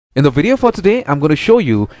In the video for today, I'm going to show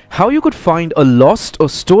you how you could find a lost or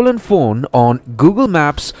stolen phone on Google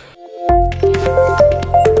Maps.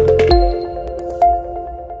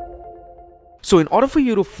 So in order for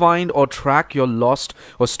you to find or track your lost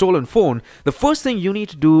or stolen phone, the first thing you need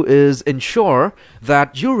to do is ensure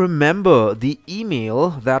that you remember the email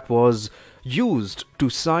that was used to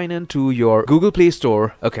sign into your Google Play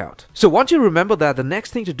Store account. So once you remember that, the next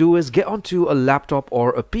thing to do is get onto a laptop or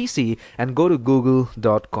a PC and go to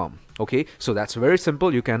google.com. Okay, so that's very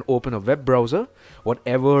simple. You can open a web browser,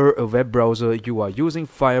 whatever a web browser you are using,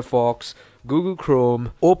 Firefox, Google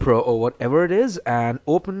Chrome, Opera, or whatever it is, and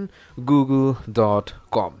open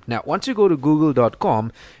google.com. Now, once you go to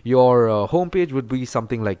google.com, your homepage would be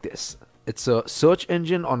something like this. It's a search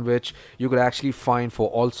engine on which you could actually find for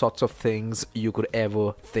all sorts of things you could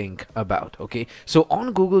ever think about. Okay, so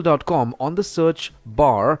on google.com, on the search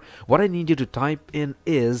bar, what I need you to type in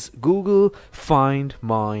is Google Find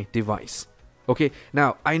My Device. Okay,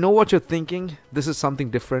 now I know what you're thinking. This is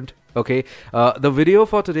something different. Okay, the video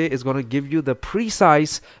for today is going to give you the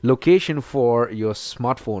precise location for your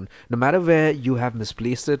smartphone, no matter where you have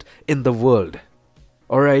misplaced it in the world.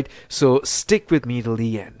 Alright, so stick with me till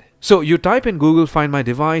the end. So you type in Google Find My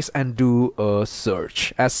Device and do a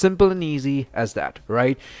search. As simple and easy as that,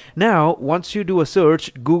 right? Now, once you do a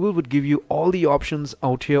search, Google would give you all the options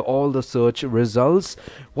out here, all the search results.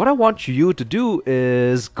 What I want you to do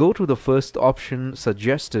is go to the first option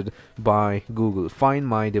suggested by Google, Find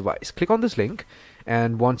My Device. Click on this link,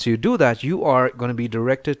 and once you do that, you are going to be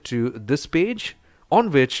directed to this page, on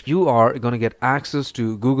which you are going to get access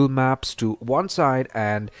to Google Maps to one side,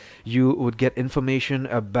 and you would get information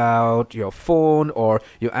about your phone or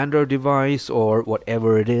your Android device or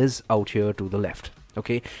whatever it is out here to the left.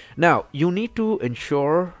 Okay, now you need to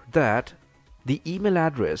ensure that the email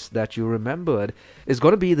address that you remembered is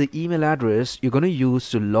going to be the email address you're going to use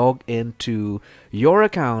to log into your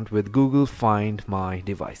account with Google Find My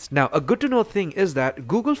Device. Now, a good to know thing is that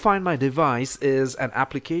Google Find My Device is an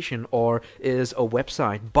application or is a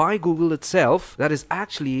website by Google itself that is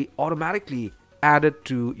actually automatically added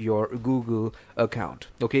to your Google account.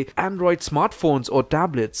 Okay, Android smartphones or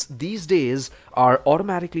tablets these days are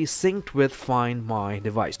automatically synced with Find My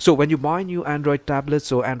Device. So when you buy new Android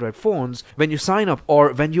tablets or Android phones, when you sign up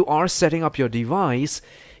or when you are setting up your device,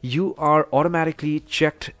 you are automatically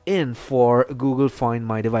checked in for Google Find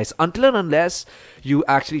My Device. Until and unless you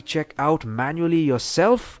actually check out manually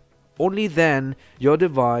yourself, only then your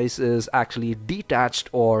device is actually detached,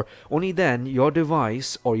 or only then your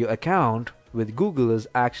device or your account with Google is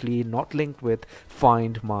actually not linked with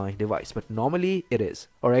Find My Device, but normally it is.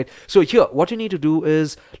 Alright, so here what you need to do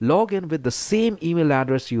is log in with the same email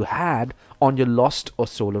address you had on your lost or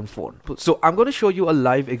stolen phone. So I'm going to show you a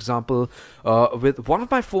live example with one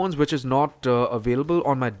of my phones, which is not available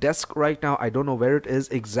on my desk right now. I don't know where it is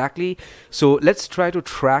exactly. So let's try to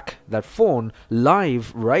track that phone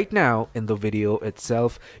live right now in the video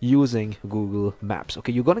itself using Google Maps.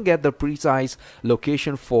 Okay, you're going to get the precise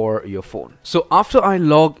location for your phone. So after I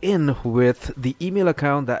log in with the email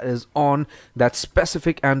account that is on that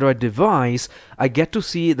specific Android device, I get to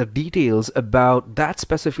see the details about that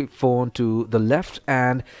specific phone to the left,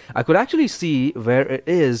 and I could actually see where it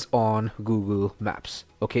is on Google Maps.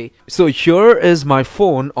 Okay, so here is my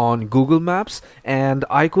phone on Google Maps, and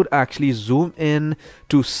I could actually zoom in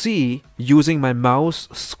to see using my mouse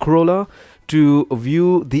scroller to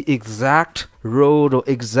view the exact road or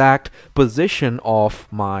exact position of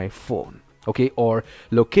my phone. Okay, or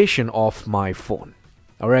location of my phone.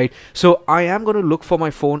 Alright, so I am going to look for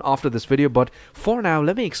my phone after this video, but for now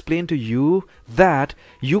let me explain to you that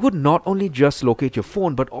you could not only just locate your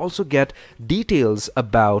phone but also get details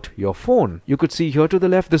about your phone. You could see here to the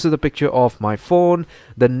left, this is a picture of my phone,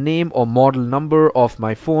 the name or model number of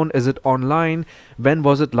my phone, is it online, when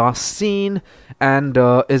was it last seen, and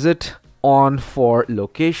is it on for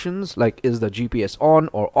locations, like is the GPS on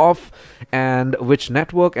or off, and which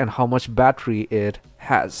network and how much battery it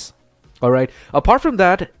has. Alright, apart from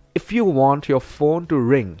that, if you want your phone to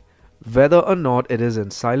ring, whether or not it is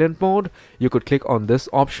in silent mode, you could click on this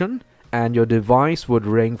option and your device would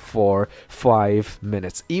ring for 5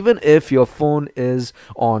 minutes, even if your phone is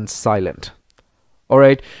on silent.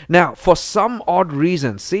 Alright, now for some odd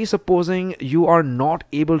reason, say supposing you are not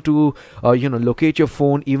able to locate your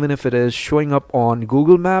phone even if it is showing up on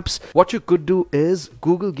Google Maps, what you could do is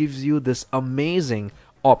Google gives you this amazing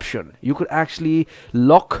option. You could actually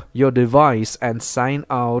lock your device and sign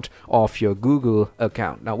out of your Google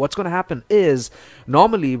account. Now what's going to happen is,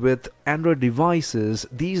 normally with Android devices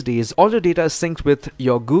these days, all your data is synced with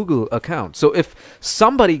your Google account. So if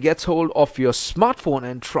somebody gets hold of your smartphone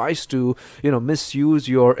and tries to, misuse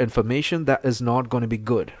your information, that is not going to be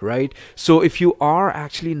good, right? So if you are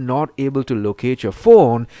actually not able to locate your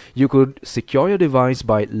phone, you could secure your device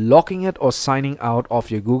by locking it or signing out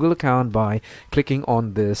of your Google account by clicking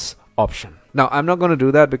on this option. Now, I'm not going to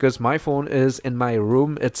do that because my phone is in my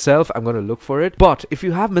room itself. I'm going to look for it. But if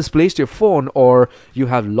you have misplaced your phone or you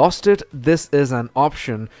have lost it, this is an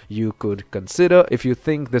option you could consider if you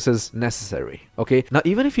think this is necessary. Okay. Now,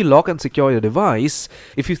 even if you lock and secure your device,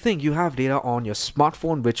 if you think you have data on your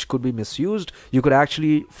smartphone which could be misused, you could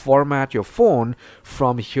actually format your phone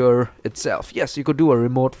from here itself. Yes, you could do a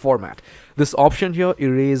remote format. This option here,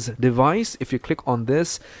 erase device, if you click on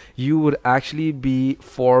this, you would actually be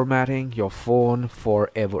formatting your phone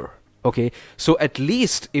forever. Okay, so at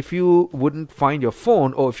least if you wouldn't find your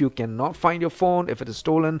phone, or if you cannot find your phone, if it is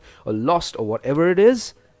stolen or lost or whatever it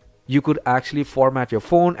is, you could actually format your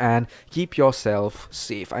phone and keep yourself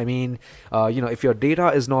safe. I mean, if your data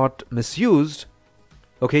is not misused,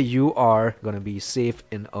 okay, you are gonna be safe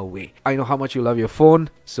in a way. I know how much you love your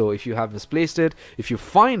phone, so if you have misplaced it, if you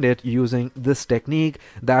find it using this technique,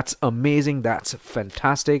 that's amazing, that's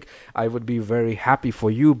fantastic. I would be very happy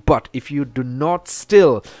for you. But if you do not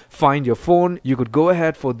still find your phone, you could go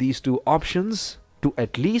ahead for these two options to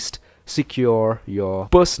at least secure your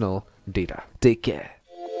personal data. Take care.